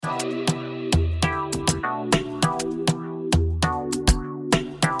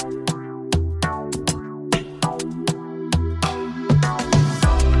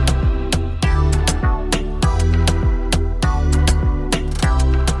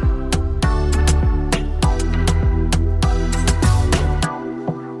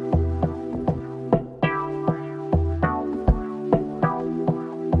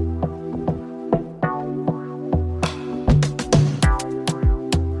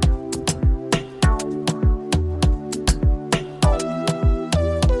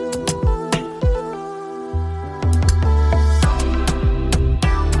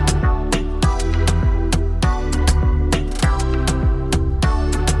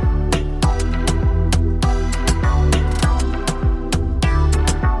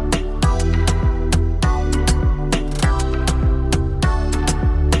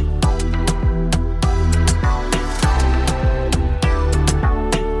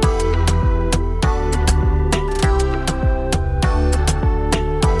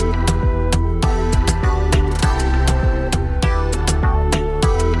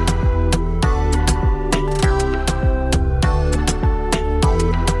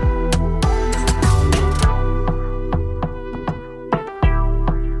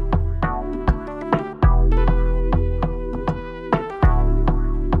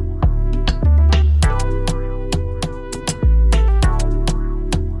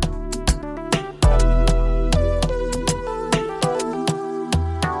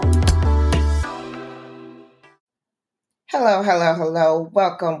Hello, hello, hello.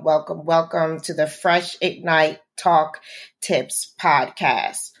 Welcome, welcome, welcome to the FreshIgnite Talk Tips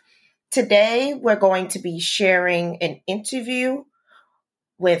podcast. Today, we're going to be sharing an interview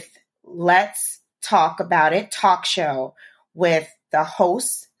with Let's Talk About It talk show with the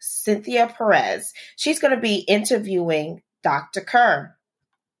host, Cynthia Perez. She's going to be interviewing Dr. Kerr,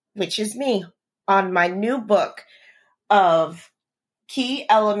 which is me, on my new book of key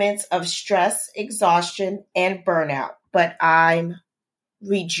elements of stress, exhaustion, and burnout. But I'm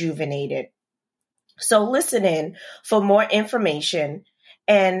rejuvenated. So listen in for more information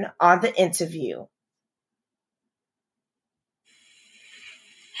and on the interview.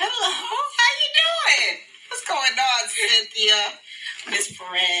 Hello, how you doing? What's going on, Cynthia? Miss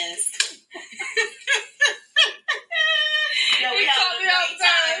Perez. Yo, we have a great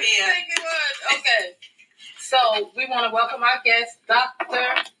time here. Thank you much. Okay. So we want to welcome our guest, Dr.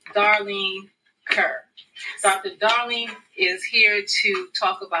 Darlene Kerr. Dr. Darlene is here to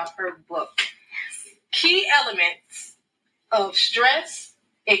talk about her book, Key Elements of Stress,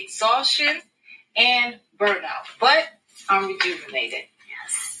 Exhaustion, and Burnout. But I'm rejuvenated.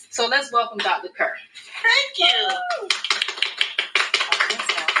 Yes. So let's welcome Dr. Kerr. Thank you.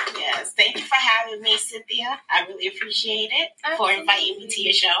 Yes, thank you for having me, Cynthia. I really appreciate it. Absolutely. For inviting me to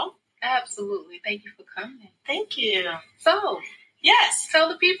your show. Absolutely. Thank you for coming. Thank you. So, yes, tell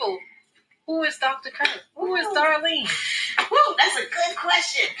the people, who is Dr. Kerr? Who is Darlene? Woo, that's a good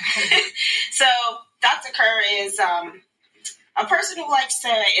question. So, Dr. Kerr is a person who likes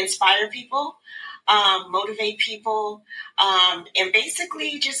to inspire people, motivate people, and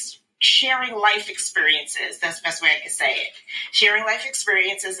basically just sharing life experiences. That's the best way I can say it. Sharing life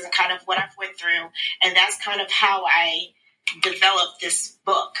experiences is kind of what I've went through, and that's kind of how I developed this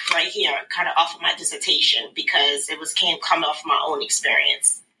book right here, kind of off of my dissertation, because it was coming off my own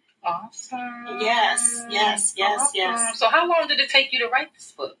experience. Awesome. Yes. Awesome. So how long did it take you to write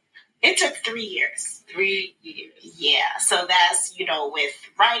this book? It took 3 years. 3 years. Yeah. So that's, with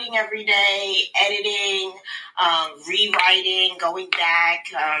writing every day, editing, rewriting, going back,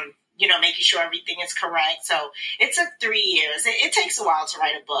 making sure everything is correct. So it took 3 years. It takes a while to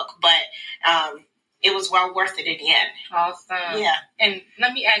write a book, but it was well worth it in the end. Awesome. Yeah. And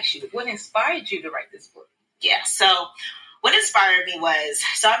let me ask you, what inspired you to write this book? Yeah. So what inspired me was,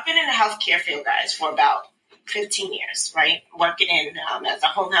 I've been in the healthcare field, guys, for about 15 years, right? Working in as a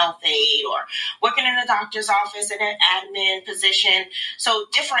home health aide or working in a doctor's office in an admin position. So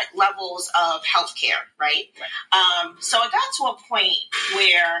different levels of healthcare, right? So I got to a point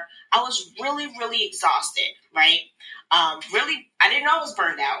where I was really, really exhausted, right? I didn't know I was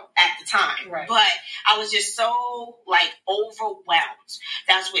burned out at the time, right, but I was just so overwhelmed.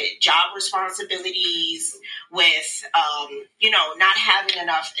 That's with job responsibilities, with, not having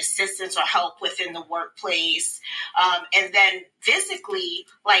enough assistance or help within the workplace. And then physically,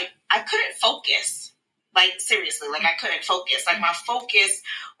 I couldn't focus. Seriously, I couldn't focus. My focus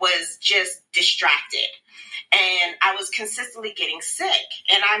was just distracted. And I was consistently getting sick.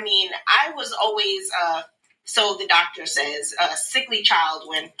 And I was always, so the doctor says, a sickly child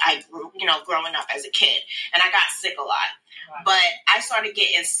when I grew, growing up as a kid. And I got sick a lot. Wow. But I started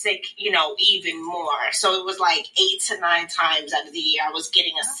getting sick, even more. So it was 8 to 9 times out of the year I was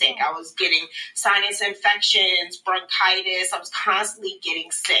getting sick. I was getting sinus infections, bronchitis. I was constantly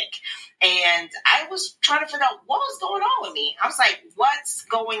getting sick. And I was trying to figure out what was going on with me. I was like, what's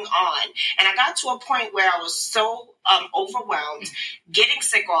going on? And I got to a point where I was so overwhelmed, getting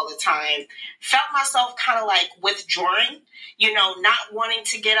sick all the time, felt myself kind of withdrawing, not wanting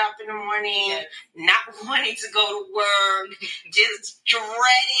to get up in the morning, not wanting to go to work, just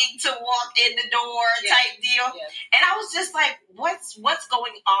dreading to walk in the door type deal. And I was just like, what's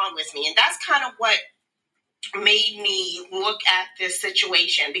going on with me? And that's kind of what made me look at this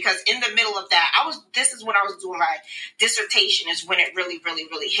situation, because in the middle of that, this is when I was doing my dissertation, is when it really, really,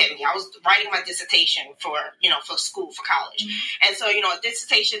 really hit me. I was writing my dissertation for school, for college. Mm-hmm. And so, a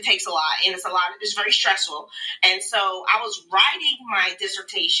dissertation takes a lot, and it's very stressful. And so I was writing my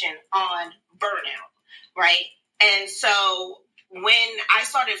dissertation on burnout, right? And so when I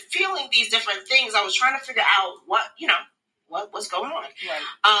started feeling these different things, I was trying to figure out what's going on. Right.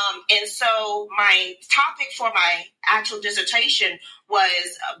 And so my topic for my actual dissertation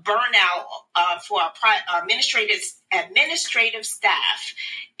was burnout for administrative staff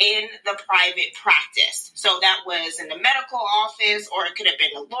in the private practice. So that was in the medical office, or it could have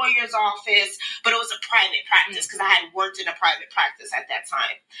been the lawyer's office, but it was a private practice because I had worked in a private practice at that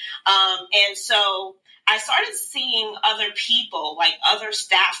time. And so I started seeing other people, other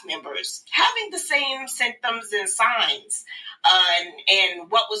staff members, having the same symptoms and signs and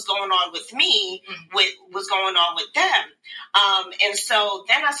what was going on with me, was going on with them. And so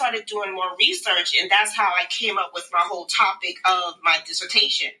then I started doing more research, and that's how I came up with my whole topic of my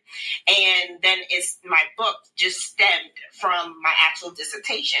dissertation. And then my book just stemmed from my actual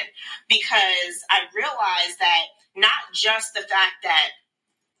dissertation, because I realized that not just the fact that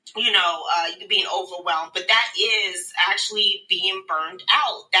you're being overwhelmed, but that is actually being burned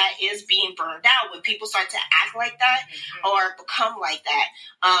out. That is being burned out. When people start to act like that or become like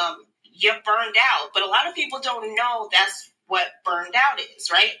that, you're burned out. But a lot of people don't know that's what burned out is,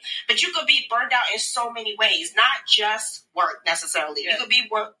 right? But you could be burned out in so many ways, not just work necessarily. You could be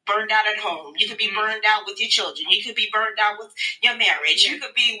burned out at home. You could be burned out with your children. You could be burned out with your marriage. You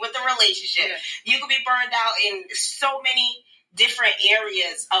could be with a relationship. You could be burned out in so many different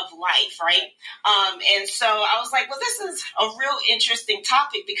areas of life, right? And so I was like, well, this is a real interesting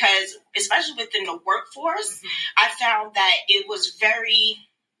topic, because especially within the workforce, I found that it was very,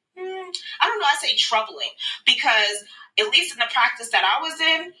 I say troubling, because at least in the practice that I was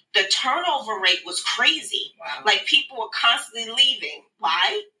in, the turnover rate was crazy. Wow. Like, people were constantly leaving.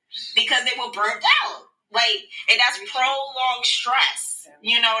 Why? Because they were burnt out. And that's prolonged stress.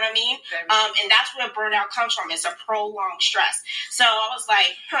 You know what I mean? And that's where burnout comes from. It's a prolonged stress. So I was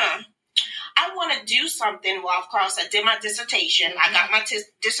like, I want to do something. Well, of course, I did my dissertation. I got my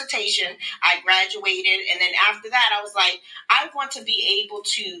dissertation. I graduated. And then after that, I was like, I want to be able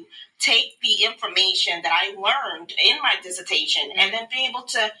to take the information that I learned in my dissertation and then be able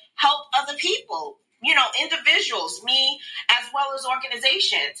to help other people, individuals, me, as well as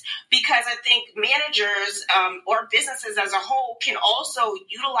organizations, because I think managers or businesses as a whole can also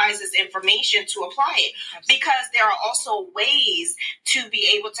utilize this information to apply it. Absolutely. Because there are also ways to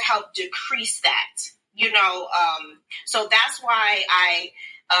be able to help decrease that, so that's why I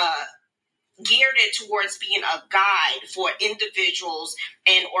geared it towards being a guide for individuals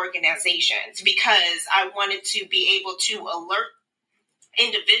and organizations, because I wanted to be able to alert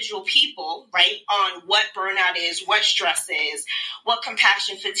individual people, right, on what burnout is, what stress is, what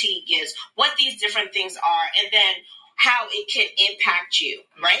compassion fatigue is, what these different things are, and then how it can impact you,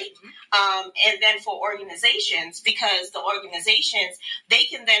 right? And then for organizations, because the organizations, they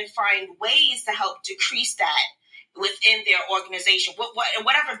can then find ways to help decrease that within their organization,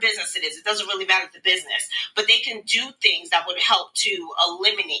 whatever business it is. It doesn't really matter the business, but they can do things that would help to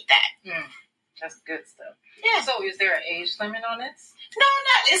eliminate that. That's good stuff. Yeah. So is there an age limit on this? No,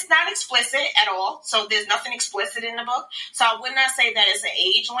 it's not explicit at all. So there's nothing explicit in the book. So I would not say that it's an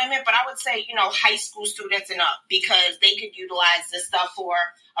age limit, but I would say, high school students and up, because they could utilize this stuff for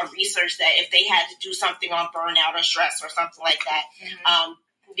a research that if they had to do something on burnout or stress or something like that.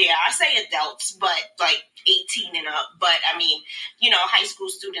 I say adults, but 18 and up. But I mean, high school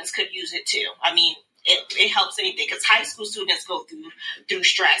students could use it too. I mean, it helps anything, because high school students go through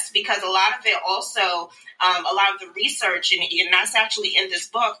stress, because a lot of it also, a lot of the research, and that's actually in this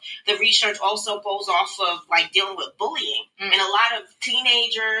book, the research also goes off of dealing with bullying. And a lot of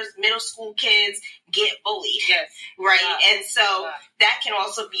teenagers, middle school kids get bullied. Yes. Right. And so that can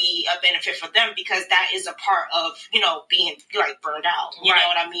also be a benefit for them, because that is a part of, being burned out, you know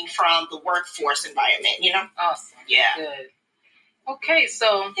what I mean, from the workforce environment, Awesome. Yeah. Good. Okay,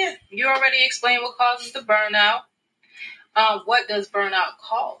 so you already explained what causes the burnout. What does burnout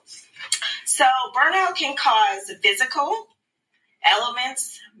cause? So burnout can cause physical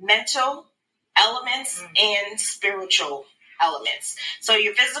elements, mental elements, and spiritual elements. So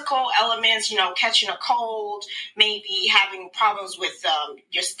your physical elements, catching a cold, maybe having problems with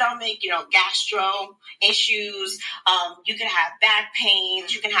your stomach, gastro issues. You can have back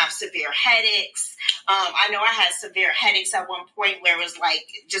pains. You can have severe headaches. I know I had severe headaches at one point where it was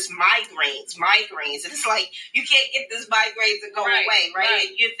just migraines. And it's you can't get this migraines and go away, right?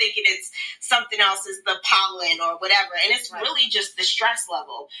 And you're thinking it's something else, is the pollen or whatever. And it's really just the stress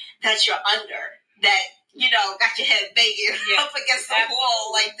level that you're under that, got your head banging up against the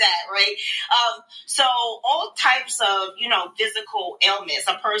wall like that, right? So all types of, physical ailments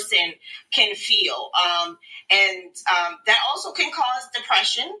a person can feel. And that also can cause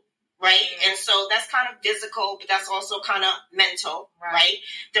depression, right? And so that's kind of physical, but that's also kind of mental, right?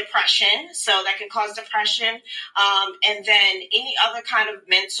 Depression. So that can cause depression. And then any other kind of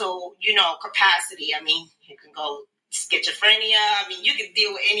mental, capacity. I mean, you can go schizophrenia. I mean, you can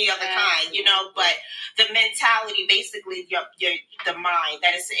deal with any other kind, but the mentality, basically the mind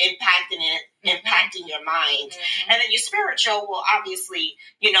that is impacting your mind. And then your spiritual will obviously,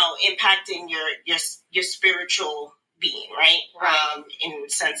 impacting your spiritual being, right? In the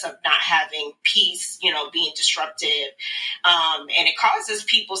sense of not having peace, being disruptive. And it causes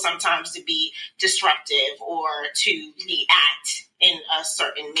people sometimes to be disruptive or to react in a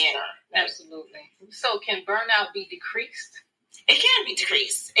certain manner. Absolutely. So can burnout be decreased? It can be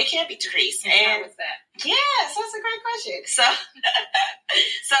decreased. And how is that? Yes, that's a great question. So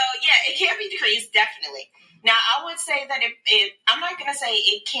yeah, it can be decreased, definitely. Now, I would say that I'm not going to say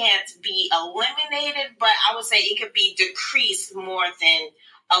it can't be eliminated, but I would say it could be decreased more than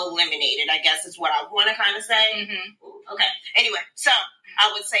eliminated, I guess is what I want to kind of say. Mm-hmm. Okay. Anyway, so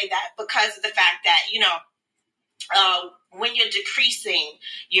I would say that because of the fact that, when you're decreasing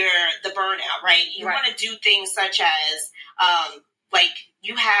the burnout, right, you want to do things such as, like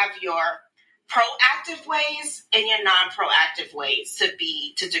you have your proactive ways and your non-proactive ways to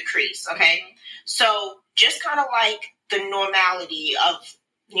decrease. Okay. Mm-hmm. So just kind of like the normality of,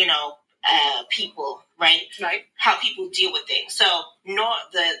 people, right? Right. How people deal with things. So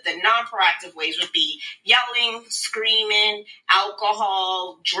the non-proactive ways would be yelling, screaming,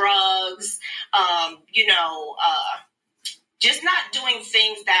 alcohol, drugs, just not doing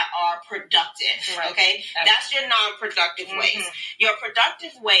things that are productive, right. Okay? Absolutely. That's your non-productive ways. Your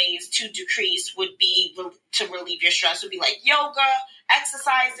productive ways to decrease would be to relieve your stress would be like yoga,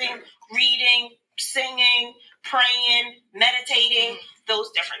 exercising, reading, singing, praying, meditating, those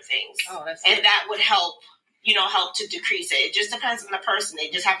different things. Oh, that's and good. That would help to decrease it. It just depends on the person. They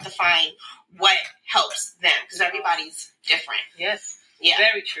just have to find what helps them because everybody's different. Yes. Yeah.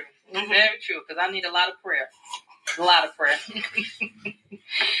 Very true. Mm-hmm. Very true because I need a lot of prayer. A lot of prayer.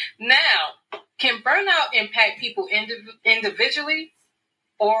 Now, can burnout impact people individually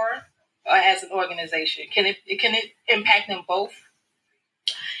or as an organization? Can it impact them both?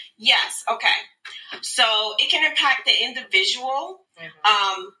 Yes. Okay. So it can impact the individual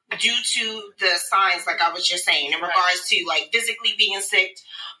due to the signs, like I was just saying, in regards to like physically being sick,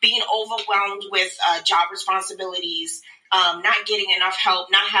 being overwhelmed with job responsibilities, not getting enough help,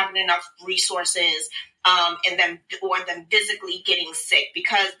 not having enough resources, and them physically getting sick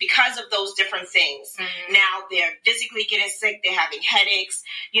because of those different things. Mm-hmm. Now they're physically getting sick. They're having headaches.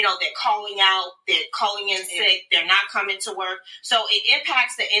 They're calling out. They're calling in sick. They're not coming to work. So it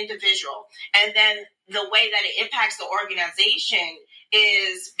impacts the individual. And then the way that it impacts the organization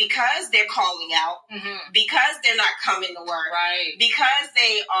is because they're calling out, because they're not coming to work, because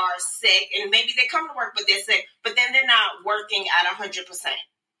they are sick, and maybe they come to work, but they're sick, but then they're not working at 100%.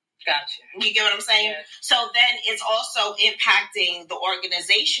 Gotcha. You get what I'm saying? Yes. So then it's also impacting the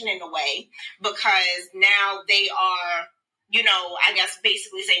organization in a way because now they are, I guess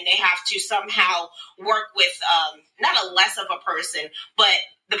basically saying they have to somehow work with not a less of a person, but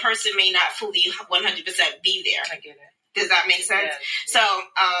the person may not fully 100% be there. I get it. Does that make sense? Yes.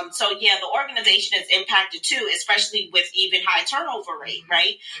 So the organization is impacted too, especially with even high turnover rate,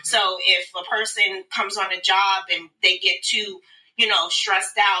 right? Mm-hmm. So if a person comes on a job and they get too,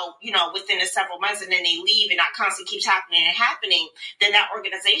 stressed out, within the several months and then they leave and that constantly keeps happening, then that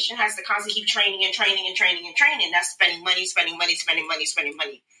organization has to constantly keep training and training and training and training. That's spending money. Wow.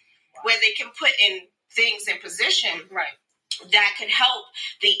 Where they can put in things in position. Right. That could help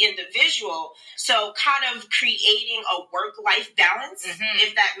the individual. So kind of creating a work-life balance,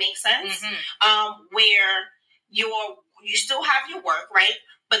 if that makes sense, where you still have your work, right?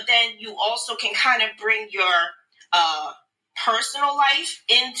 But then you also can kind of bring your personal life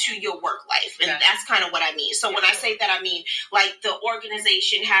into your work life. And that's kind of what I mean. So when I say that, I mean like the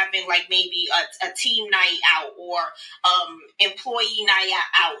organization having like maybe a team night out or employee night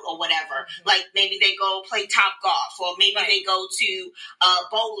out or whatever. Like maybe they go play top golf or maybe they go to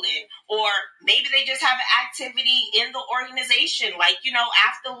bowling or maybe they just have an activity in the organization. Like,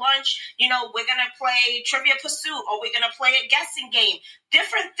 after lunch, we're going to play Trivia Pursuit or we're going to play a guessing game.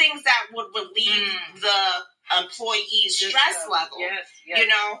 Different things that would relieve the employees' stress level,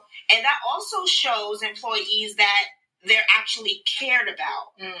 and that also shows employees that they're actually cared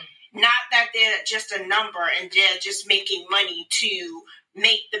about, not that they're just a number and they're just making money to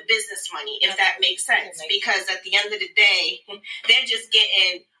make the business money, if that makes sense. Because at the end of the day, they're just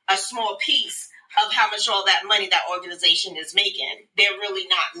getting a small piece of how much all that money that organization is making. They're really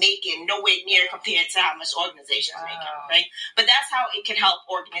not making nowhere near compared to how much organization is making, right? But that's how it can help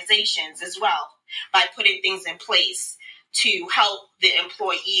organizations as well, by putting things in place to help the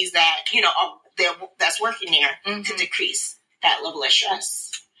employees that, that's working there to decrease that level of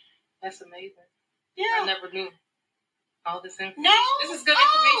stress. That's amazing. Yeah. I never knew all this information. No? This is good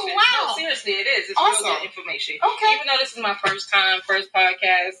information. Wow. No, seriously, it is. It's awesome. Real good information. Okay. Even though this is my first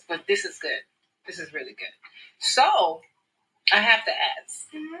podcast, but this is good. This is really good. So, I have to ask.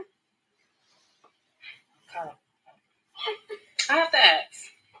 I have to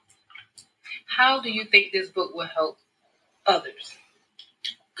ask, how do you think this book will help others?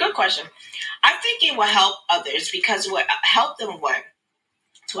 Good question. I think it will help others because it will help them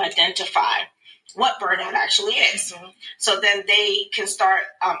to identify what burnout actually is. Mm-hmm. So then they can start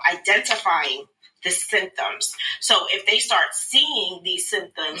identifying the symptoms. So if they start seeing these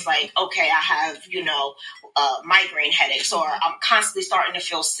symptoms, like, okay, I have, migraine headaches, or I'm constantly starting to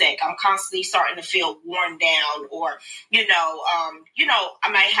feel sick. I'm constantly starting to feel worn down, or, I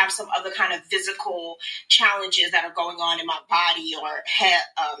might have some other kind of physical challenges that are going on in my body or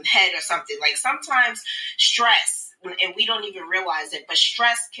head or something. Like sometimes stress, and we don't even realize it, but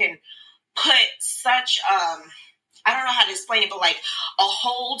stress can put such, I don't know how to explain it, but like a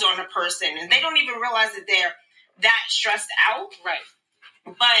hold on a person, and they don't even realize that they're that stressed out. Right.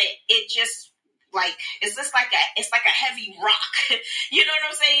 But it just it's like a heavy rock. You know what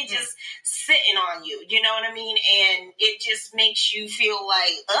I'm saying? Mm. Just sitting on you. You know what I mean? And it just makes you feel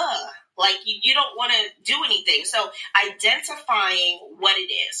like you don't want to do anything. So identifying what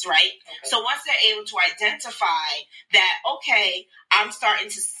it is, right? Okay. So once they're able to identify that, okay, I'm starting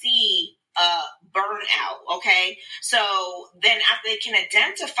to see burnout. Okay. So then after they can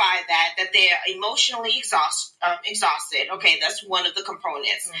identify that they're emotionally exhausted. Okay. That's one of the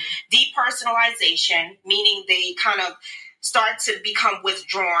components. Mm-hmm. Depersonalization, meaning they kind of start to become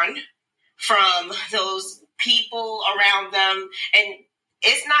withdrawn from those people around them. And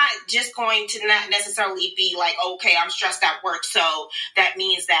it's not just going to not necessarily be like, okay, I'm stressed at work, so that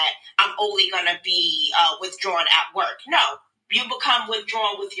means that I'm only going to be withdrawn at work. No. You become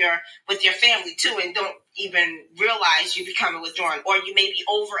withdrawn with your family too, and don't even realize you're becoming withdrawn. Or you may be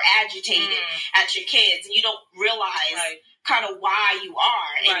over agitated at your kids, and you don't realize kind of why you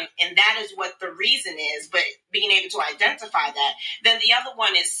are, and that is what the reason is. But being able to identify that. Then the other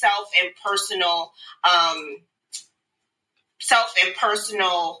one is self and personal.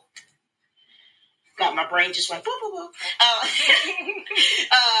 God, my brain just went. Boo, boo, boo.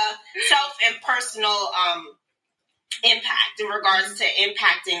 Self and personal. Impact in regards to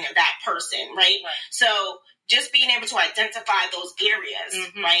impacting that person, right? So just being able to identify those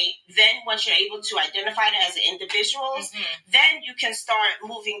areas, right? Then once you're able to identify it as individuals, then you can start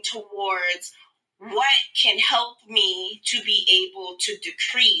moving towards what can help me to be able to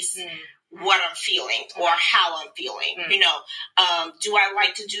decrease what I'm feeling or how I'm feeling. Do I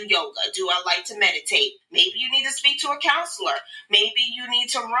like to do yoga? Do I like to meditate? Maybe you need to speak to a counselor. Maybe you need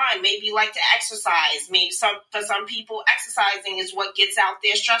to run. Maybe you like to exercise. Maybe for some people, exercising is what gets out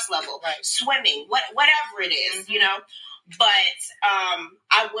their stress level. Right. Swimming, whatever it is, But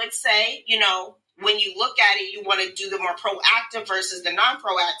I would say, when you look at it, you want to do the more proactive versus the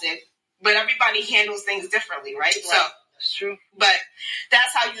non-proactive. But everybody handles things differently, right? So. That's true. But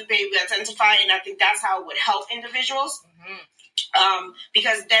that's how you be able to identify, and I think that's how it would help individuals.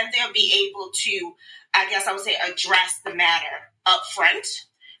 Because then they'll be able to, I guess I would say, address the matter up front,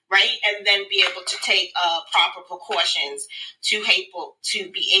 right? And then be able to take proper precautions to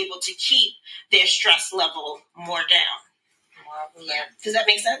be able to keep their stress level more down. Yeah. Does that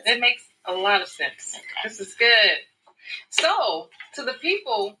make sense? It makes a lot of sense. Okay. This is good. So, to the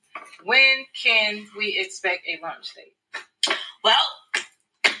people, when can we expect a launch date? Well,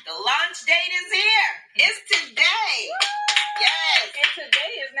 the launch date is here. It's today. Woo! Yes. And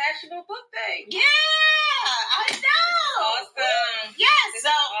today is National Book Day. Yeah, I know. Awesome. Yes. This is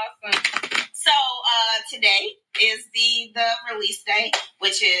awesome. So today is the release day,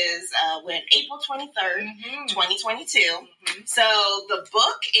 which is April 23rd, 2022. So the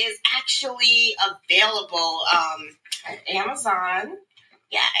book is actually available at Amazon.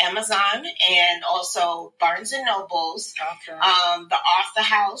 Yeah, Amazon and also Barnes and Nobles, the Author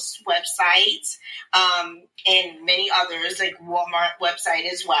House website, and many others, like Walmart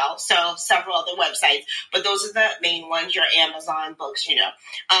website as well. So several other websites, but those are the main ones, your Amazon books,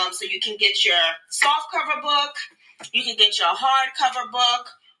 So you can get your softcover book, you can get your hardcover book,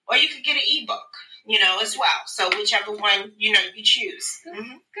 or you could get an ebook. As well. So whichever one, you choose. Good.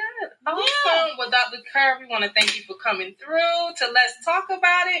 Awesome. Yeah. Well, Dr. Kerr, we want to thank you for coming through to Let's Talk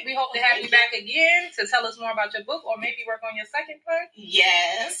About It. We hope to have you back again to tell us more about your book or maybe work on your second book.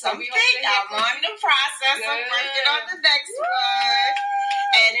 Yes. I'm on the process. Good. I'm working on the next one.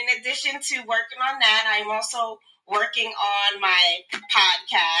 And in addition to working on that, I'm also working on my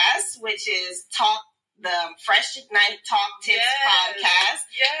podcast, which is the FreshIgnite Talk Tips podcast.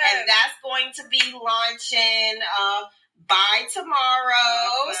 Yes. And that's going to be launching by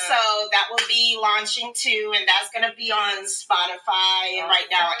tomorrow. So that will be launching too, and that's going to be on Spotify and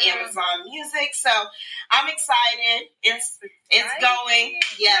right now on Amazon Music. So I'm excited. It's going.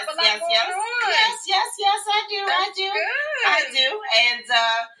 Yes, I do. And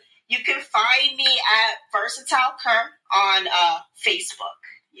you can find me at Versatile Kerr on Facebook.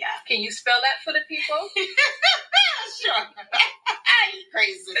 Yeah. Can you spell that for the people? Sure. You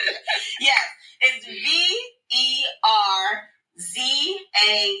crazy. Yes. It's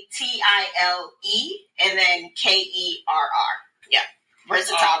VERZATILE and then KERR. Yeah.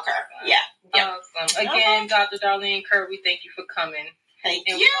 Versatile Kerr. Yeah. Awesome. Again, Dr. Darlene Kerr, we thank you for coming. Thank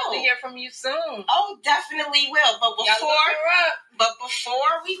you. We hope to hear from you soon. Oh, definitely will. But before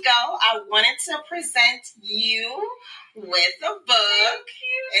we go, I wanted to present you with a book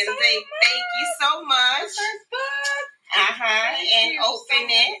thank you so much. First book. And open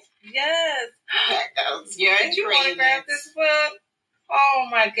it. Yes. You're Did you autograph this book? Oh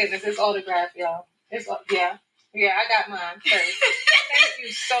my goodness, it's autographed, y'all. Yeah, I got mine first. Thank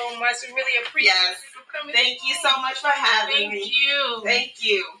you so much. We really appreciate you for coming. Thank you so much for having me. Thank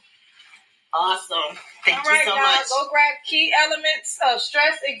you. Awesome. Thank you so much. Go grab Key Elements of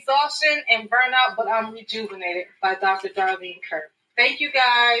Stress, Exhaustion, and Burnout, but I'm Rejuvenated by Dr. Darlene Kerr. Thank you,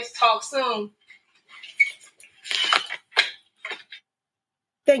 guys. Talk soon.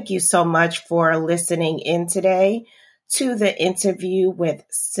 Thank you so much for listening in today to the interview with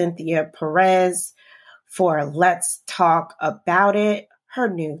Cynthia Perez for Let's Talk About It, her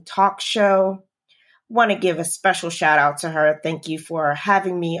new talk show. Want to give a special shout out to her. Thank you for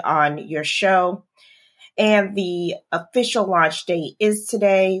having me on your show. And the official launch date is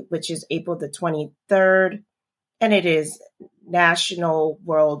today, which is April the 23rd. And it is National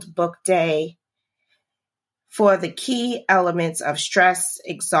World Book Day for the key elements of stress,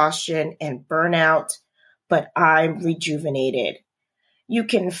 exhaustion, and burnout. But I'm Rejuvenated. You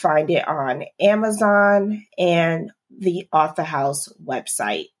can find it on Amazon and the Author House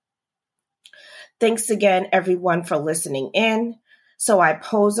website. Thanks again, everyone, for listening in. So I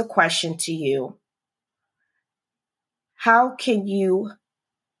pose a question to you. How can you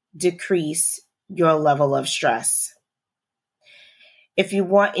decrease your level of stress? If you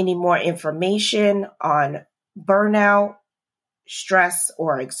want any more information on burnout, stress,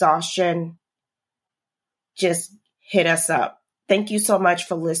 or exhaustion, just hit us up. Thank you so much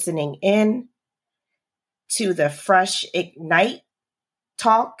for listening in to the FreshIgnite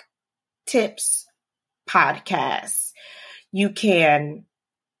Talk Tips podcast. You can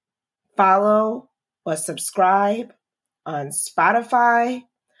follow or subscribe on Spotify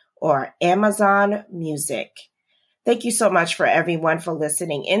or Amazon Music. Thank you so much for everyone for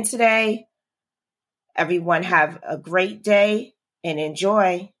listening in today. Everyone have a great day and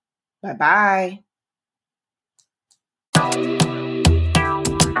enjoy. Bye-bye.